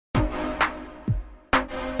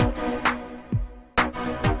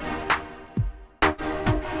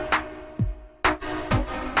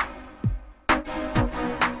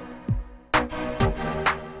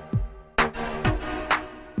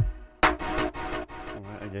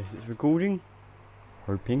guess it's recording.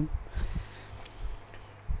 Hoping.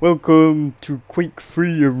 Welcome to Quake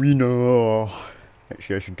 3 Arena.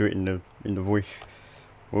 Actually, I should do it in the voice.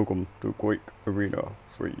 Welcome to Quake Arena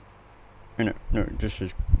 3. No, it just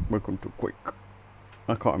says welcome to Quake.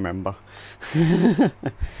 I can't remember.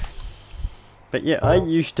 But yeah, I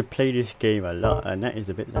used to play this game a lot, and that is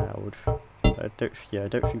a bit loud. I don't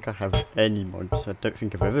think I have any mods. I don't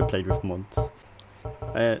think I've ever played with mods.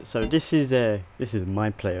 So this is my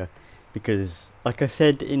player, because like I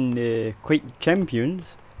said in the Quake Champions,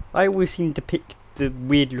 I always seem to pick the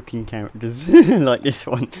weird looking characters like this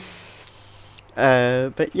one.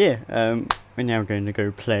 But yeah, we're now going to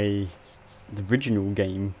go play the original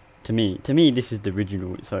game. To me, this is the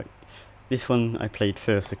original. It's like this one I played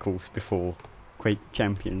first, of course, before Quake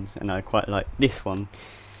Champions, and I quite like this one.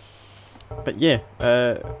 But yeah,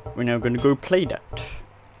 we're now going to go play that.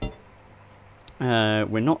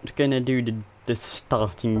 We're not going to do the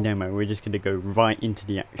starting demo, we're just going to go right into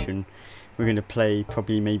the action. We're going to play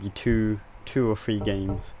probably maybe two or three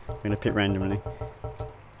games. I'm going to pick randomly.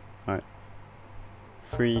 Alright.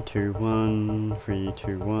 3, 2, 1, 3,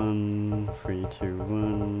 2, 1, 3, 2,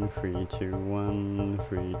 1, 3, 2, 1,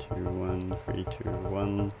 3, 2, 1, 3, 2,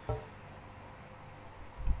 1.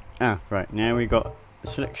 Ah, right, now we got a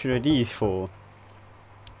selection of these four.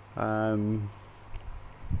 I'm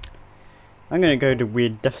gonna go the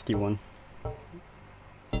weird dusty one.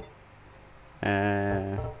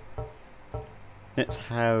 Let's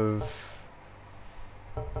have,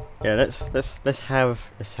 yeah, let's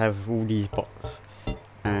have all these bots,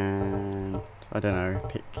 and I don't know,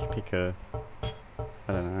 pick a,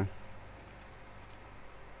 I don't know,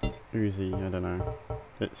 Uzi, I don't know.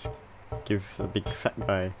 Let's give a big fat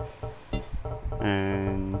guy,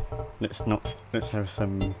 and let's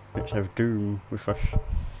have Doom with us.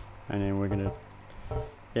 And then we're gonna,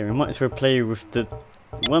 yeah, we might as well play with the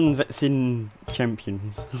one that's in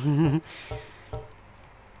Champions.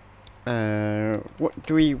 What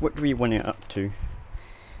do we want it up to?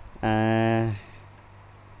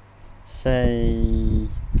 Say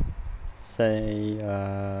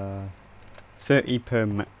 30 per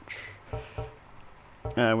match.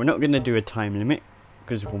 We're not gonna do a time limit,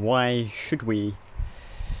 because why should we?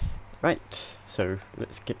 Right, so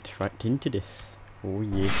let's get right into this. Oh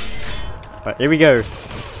yeah. Right, here we go.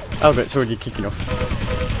 Oh, it's already kicking off.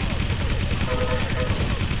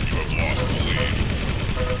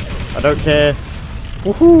 I don't care.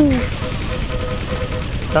 Woohoo!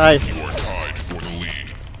 Die. You are tied for the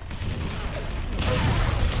lead.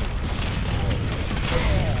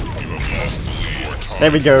 You have lost the lead. You are tied.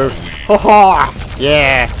 There we go. Ha ha!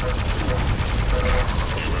 Yeah. You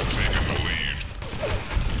have taken the lead.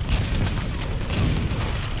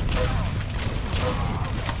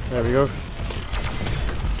 There we go.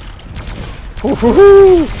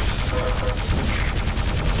 Woohoo!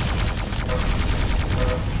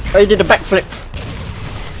 Oh, he did a backflip.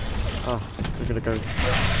 Oh, we're gonna go.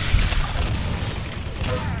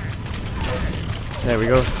 There we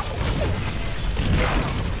go.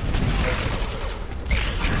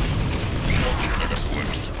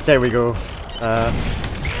 There we go.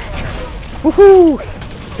 Woohoo!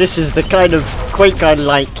 This is the kind of Quake I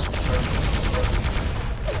like.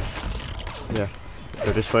 Yeah,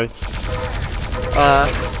 go this way.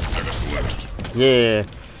 Yeah.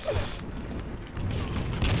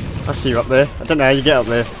 I see you up there. I don't know how you get up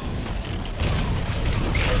there.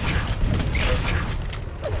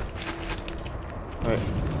 Right.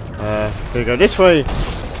 Gonna go this way.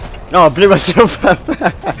 Oh, I blew myself up.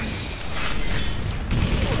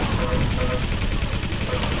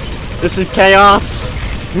 This is chaos.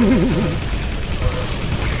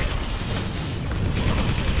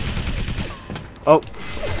 Oh.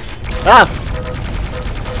 Ah!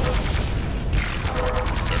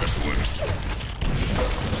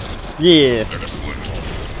 Yeah.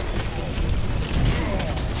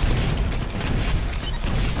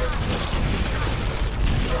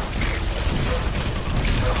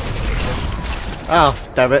 Oh,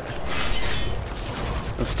 damn it.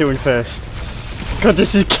 I'm still in first. God,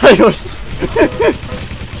 this is chaos.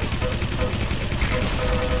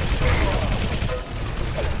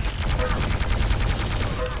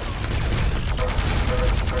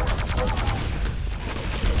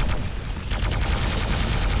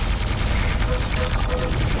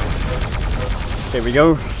 There we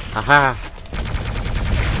go. Aha.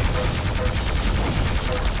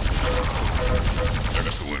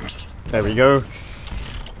 Excellent. There we go.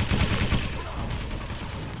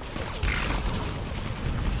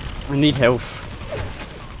 I need health.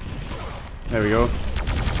 There we go.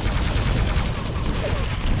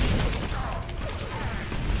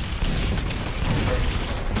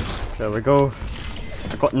 There we go.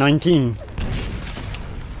 I got 19.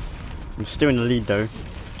 I'm still in the lead though.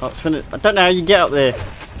 Oh, it's gonna, I don't know how you get up there.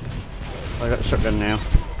 I got a shotgun now.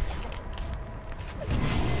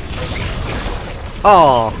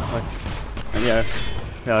 Oh! Yeah,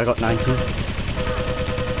 I got 19.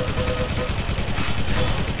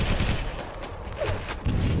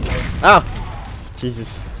 Ah!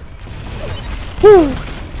 Jesus. Woo!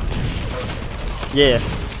 Yeah.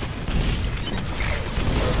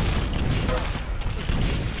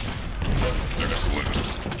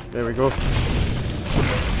 There we go.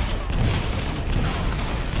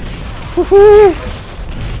 Woohoo!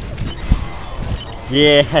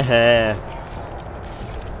 Yeah.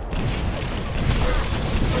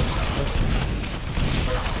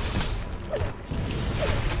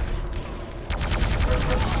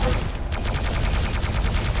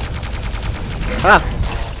 Ah!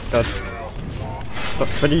 God. Got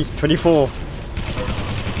 24.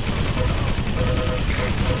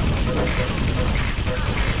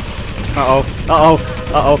 Uh-oh. Uh-oh.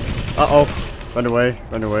 Uh-oh. Uh-oh. Run away.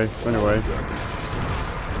 Run away. Run away.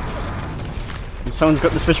 Someone's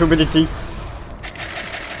got the special ability.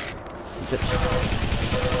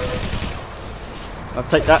 I'll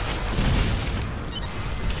take that.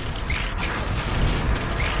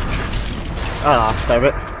 Ah, damn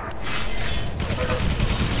it.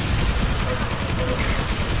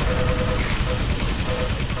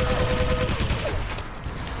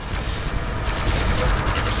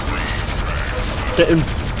 Get him!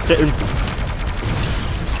 Get him!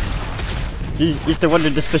 He's the one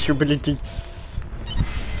with the special ability.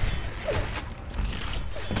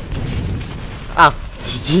 Ah!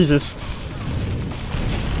 Jesus!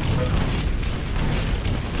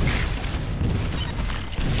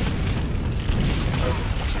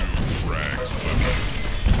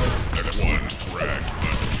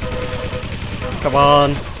 Come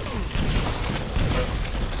on!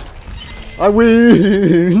 I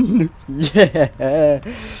win! Yeah!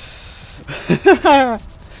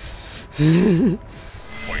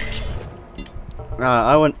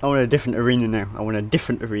 I want a different arena now. I want a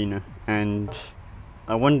different arena, and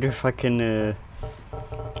I wonder if I can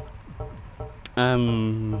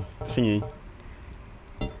thingy.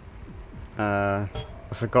 I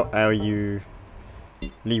forgot how you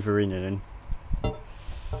leave arena then.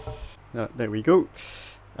 There we go.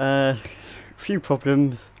 Few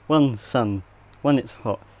problems. 1, sun. 1, it's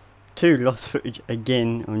hot. 2, lost footage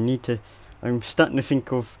again. I'm starting to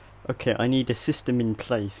think of, okay, I need a system in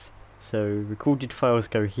place. So recorded files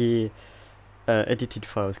go here, edited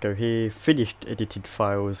files go here, finished edited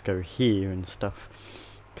files go here and stuff.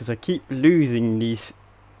 Because I keep losing these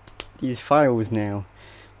files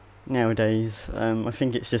nowadays. I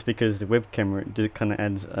think it's just because the web camera kind of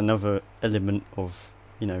adds another element of,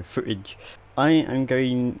 you know, footage. I am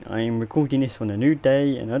recording this on a new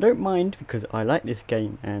day, and I don't mind because I like this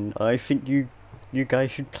game and I think you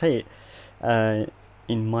guys should play it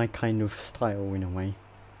in my kind of style in a way.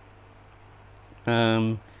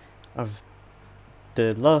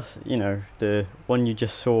 The last, you know, the one you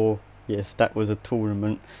just saw, yes, that was a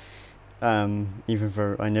tournament. Even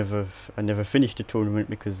though I never finished the tournament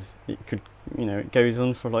because it could, you know, it goes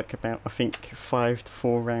on for like about, I think, 5 to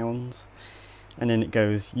 4 rounds. And then it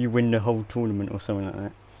goes, you win the whole tournament or something like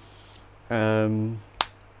that.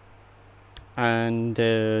 And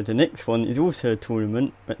the next one is also a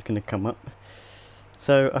tournament that's going to come up.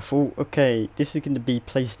 So I thought, okay, this is going to be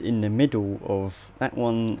placed in the middle of that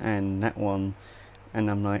one and that one. And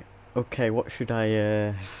I'm like, okay, what should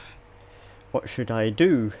I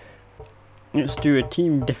do? Let's do a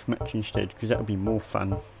team deathmatch instead, because that'll be more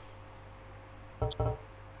fun.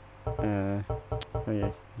 Oh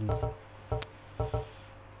yeah.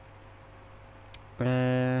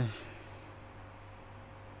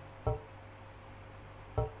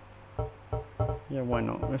 Yeah, why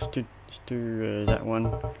not? Let's do that one.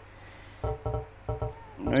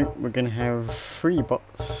 Nope, we're gonna have 3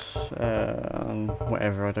 bots.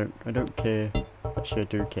 Whatever. I don't care. Actually, I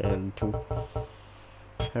do care a little.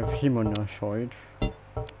 Have him on our side.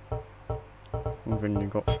 And then you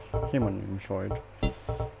got him on the side.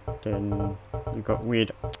 Then you got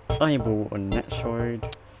Weird Eyeball on that side.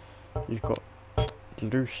 You've got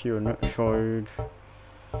Lucy on that side,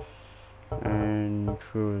 and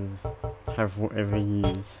we'll have whatever he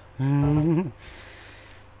is.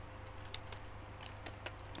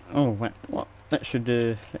 Oh, what? That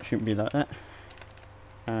shouldn't be like that.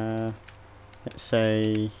 Let's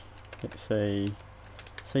say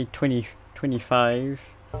 25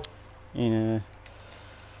 in a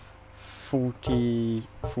 40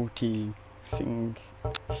 thing.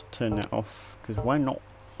 Just turn that off, because why not?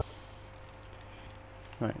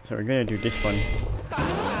 Right, so we're gonna do this one.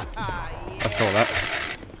 I saw that.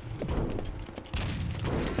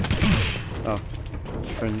 Oh, it's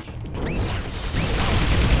fringe.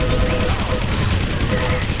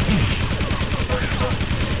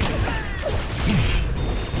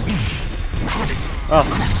 Oh!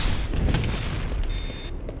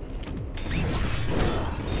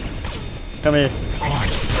 Come here.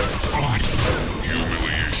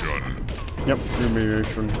 Humiliation. Yep,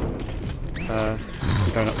 humiliation.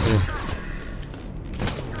 Going up here.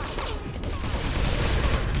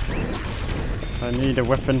 I need a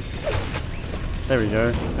weapon. There we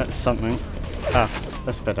go. That's something. Ah,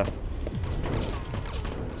 that's better.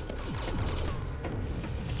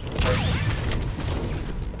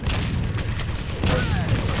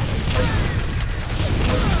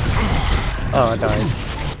 Oh, I died.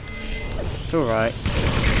 It's alright.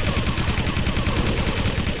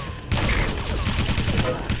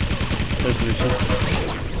 There's Lucy.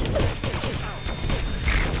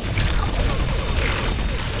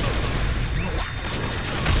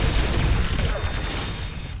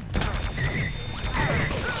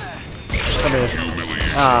 Come here.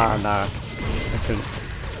 Ah, no. I couldn't.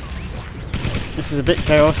 This is a bit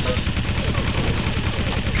chaos.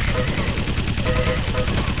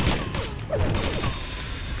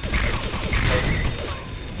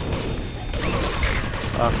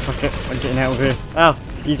 Ah, fuck it. I'm getting out of here. Oh,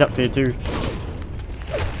 he's up here too.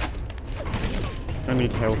 I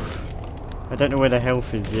need health. I don't know where the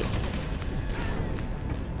health is yet.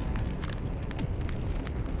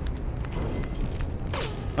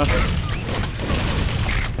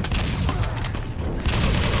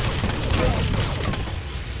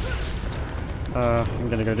 Oh. I'm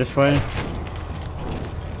gonna go this way.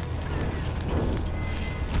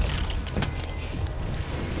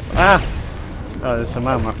 Ah! Oh, there's some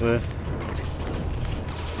arm up there.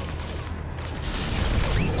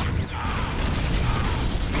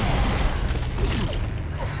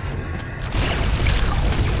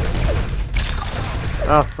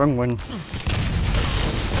 Ah, wrong one.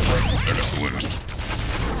 Excellent.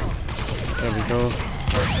 There we go.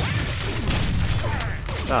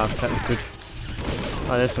 Ah, that was good.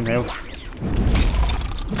 Oh, there's some health.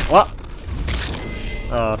 What?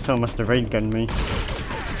 Oh, someone must have raid gunned me.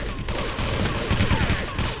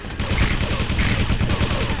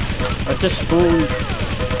 I just spawned.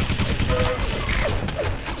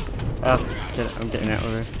 Ah, I'm getting out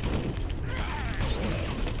of here.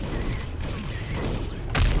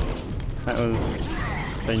 That was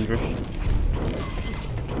dangerous.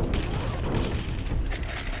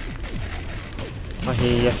 I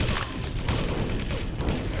hear ya.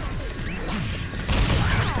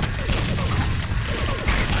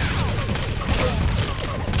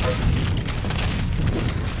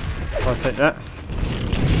 I'll take that.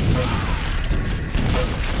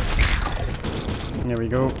 There we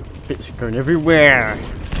go. Bits going everywhere.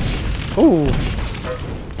 Ooh,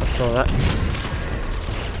 I saw that.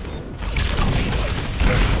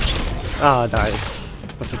 Ah, I died.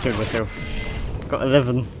 Must have killed myself. Got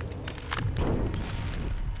 11.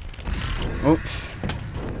 Oops.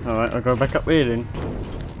 Alright, I'll go back up here then.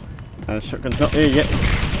 The shotgun's not here yet.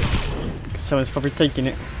 Someone's probably taking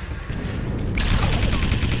it.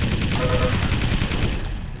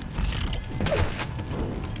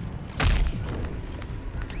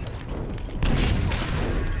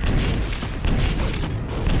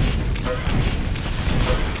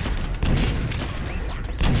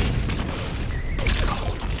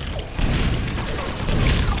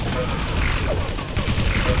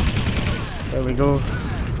 There we go.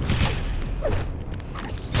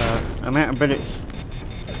 I'm out of bullets.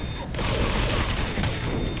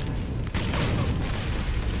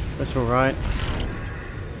 That's alright.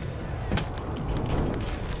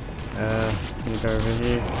 Let me go over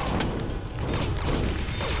here.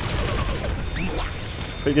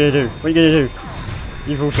 What are you gonna do? What are you gonna do?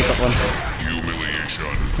 You've also got one. Humiliation.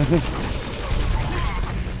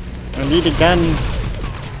 I need a gun.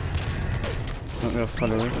 Not gonna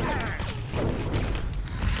follow me.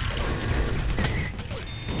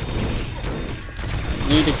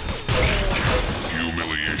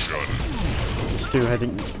 Humiliation. Still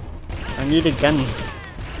heading. I need a gun.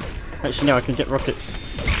 Actually, no, I can get rockets.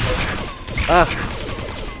 Ah!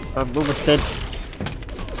 I'm almost dead.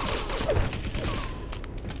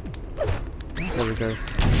 There we go.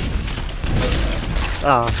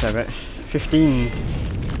 Ah, damn it. 15.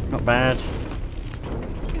 Not bad.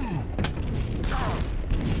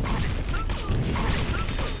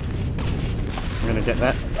 I'm gonna get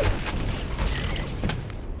that.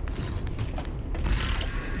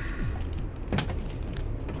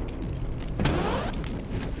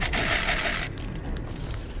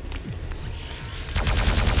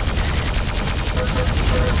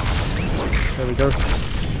 we go.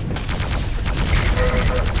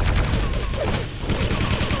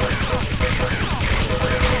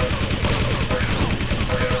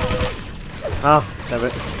 Ah, damn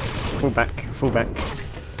it. Fall back, fall back.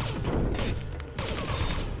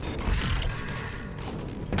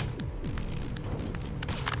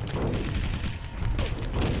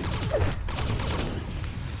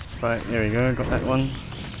 Right, here we go, got that one.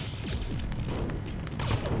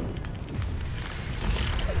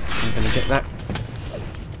 I'm gonna get that.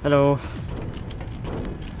 Hello.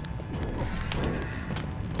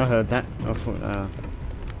 I heard that. I thought,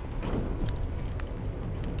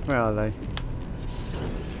 where are they?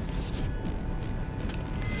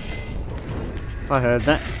 I heard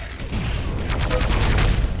that.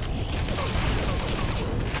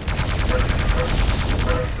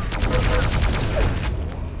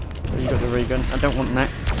 Oh, you got the ray gun. I don't want that.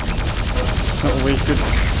 Not always good.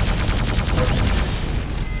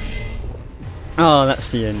 Oh, that's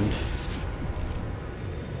the end.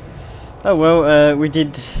 Oh well, we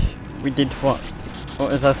did what?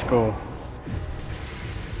 What was our score?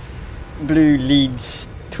 Blue leads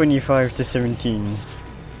 25 to 17.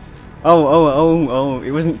 Oh, it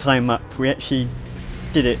wasn't time up. We actually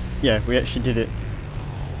did it. Yeah, we actually did it.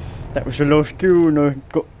 That was the last kill and I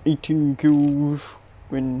got 18 kills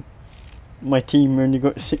when my team only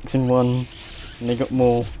got 6 and 1 and they got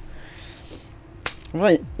more.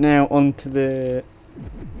 Right, now on to the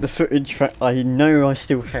footage that I know I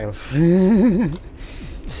still have.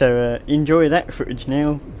 So enjoy that footage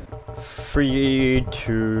now. 3,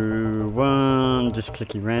 2, 1, just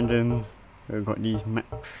clicking random. We've got these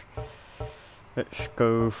maps. Let's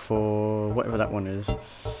go for whatever that one is.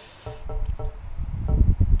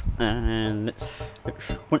 And let's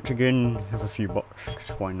once again have a few bots,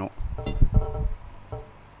 because why not?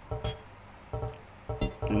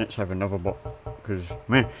 And let's have another bot, because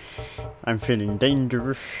man, I'm feeling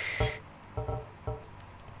dangerous.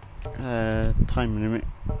 Time limit.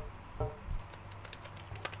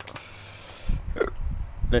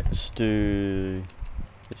 Let's do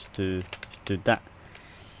that.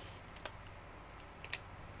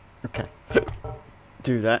 Okay,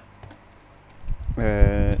 do that.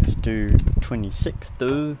 Let's do 26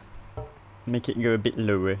 though. Make it go a bit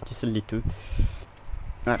lower, just a little.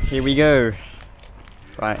 Right, here we go.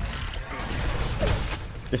 Right.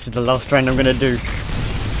 This is the last round I'm gonna do.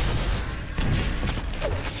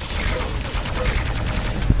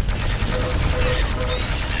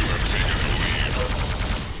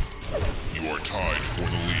 You are tied for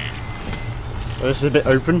the lead. Oh, this is a bit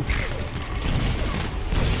open.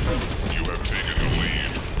 You have taken the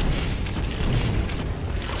lead.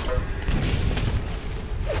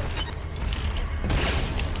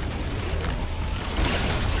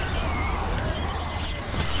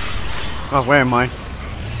 Oh, where am I?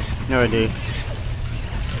 No idea.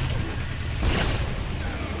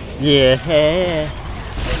 Yeah.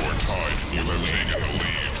 You are tied for the lead. Taken the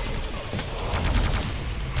lead.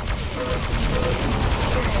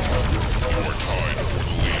 You are tied for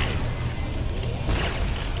the lead.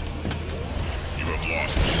 You have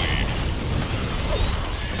lost the lead.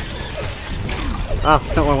 Ah,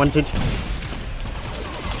 it's not what I wanted.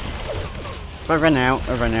 If I run out,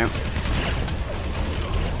 I run out.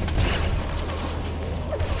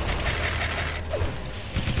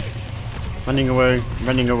 Running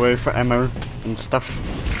away for ammo and stuff.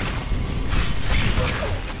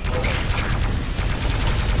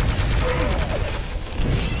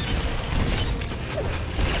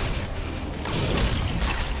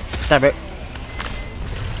 Stab it.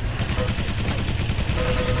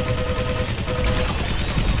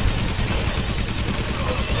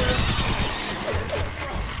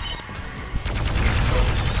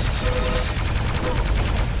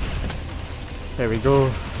 There we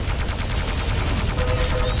go.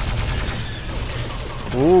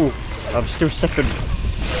 Ooh, I'm still second.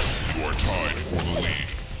 You are tied for the lead.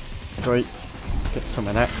 Great. Get some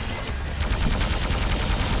of that.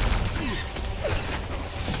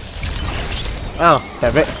 Oh,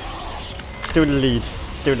 damn it. Still the lead.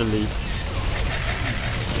 Still the lead. You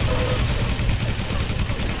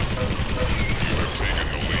have taken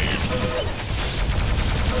the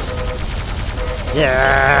lead.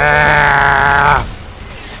 Yeah!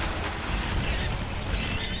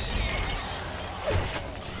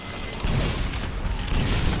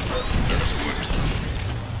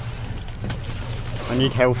 I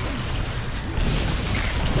need health.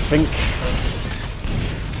 I think.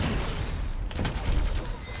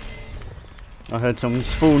 I heard someone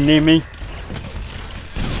spawn near me.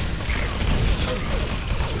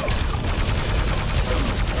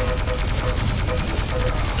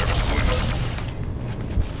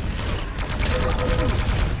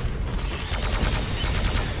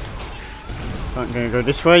 I'm gonna go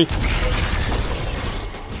this way.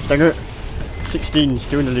 Dang it. 16,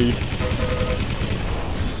 still in the lead.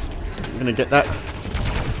 I'm gonna get that.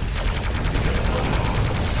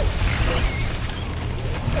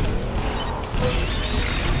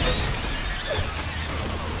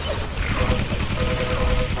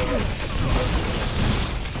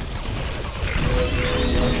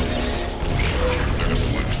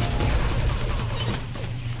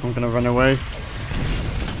 I'm gonna run away.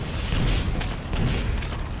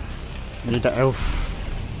 Need that health.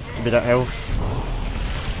 Give me that health.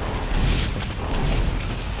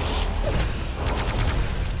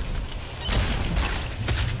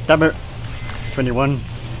 Damn it! 21.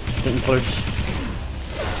 Getting close.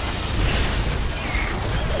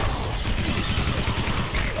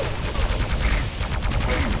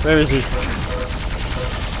 Where is he?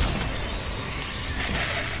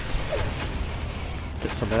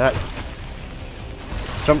 Get some of that.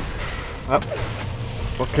 Jump. Up.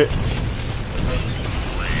 Rocket.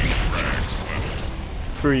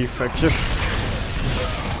 3 frags left.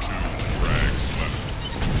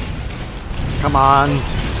 Come on.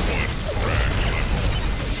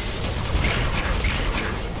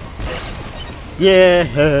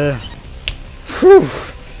 Yeah. Whew.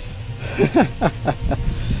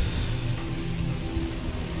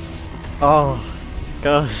 Oh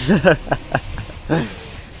god.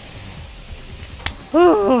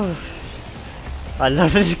 Oh, I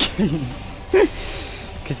love this game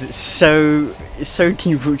because it's so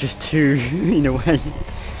Team Fortress 2 in a way.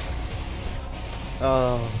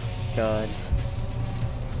 Oh god.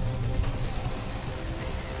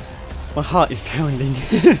 My heart is pounding.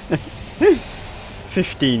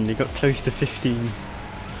 15, they got close to 15.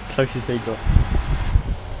 Closest they got.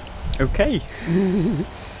 Okay.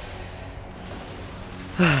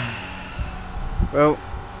 Well,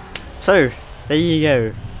 so there you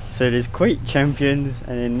go. So there's Quake Champions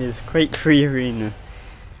and then there's Quake 3 Arena.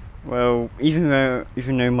 Well, even though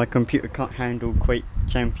my computer can't handle Quake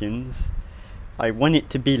Champions, I want it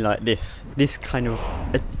to be like this. This kind of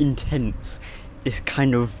intense, this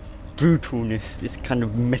kind of brutalness, this kind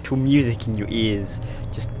of metal music in your ears,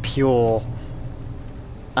 just pure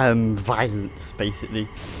violence basically.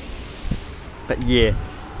 But yeah,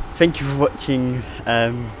 thank you for watching.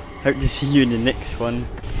 Hope to see you in the next one.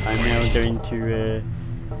 I'm now going to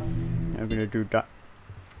I'm gonna do that.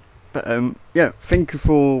 But yeah, thank you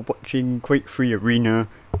for watching Quake 3 Arena,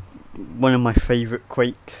 one of my favourite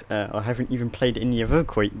Quakes. I haven't even played any other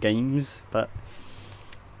Quake games, but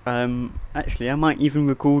actually I might even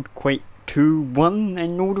record Quake 2, 1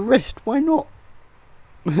 and all the rest, why not?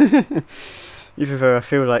 Even though I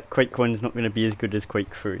feel like Quake 1 is not going to be as good as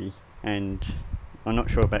Quake 3, and I'm not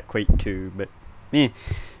sure about Quake 2, but yeah.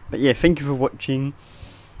 But yeah, thank you for watching.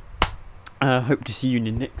 Hope to see you in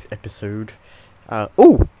the next episode.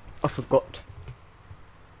 Oh, I forgot.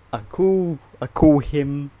 I call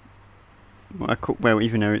him. Well,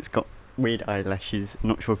 even though it's got weird eyelashes, I'm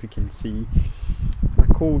not sure if you can see. I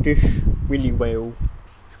call this Willy Whale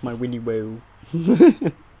my Willy Whale.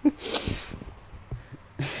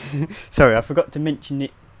 Sorry, I forgot to mention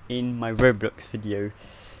it in my Roblox video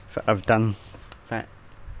that I've done. That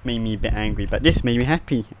made me a bit angry, but this made me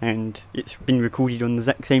happy, and it's been recorded on the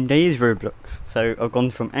exact same day as Roblox, so I've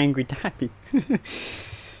gone from angry to happy.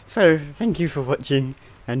 So thank you for watching,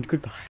 and goodbye.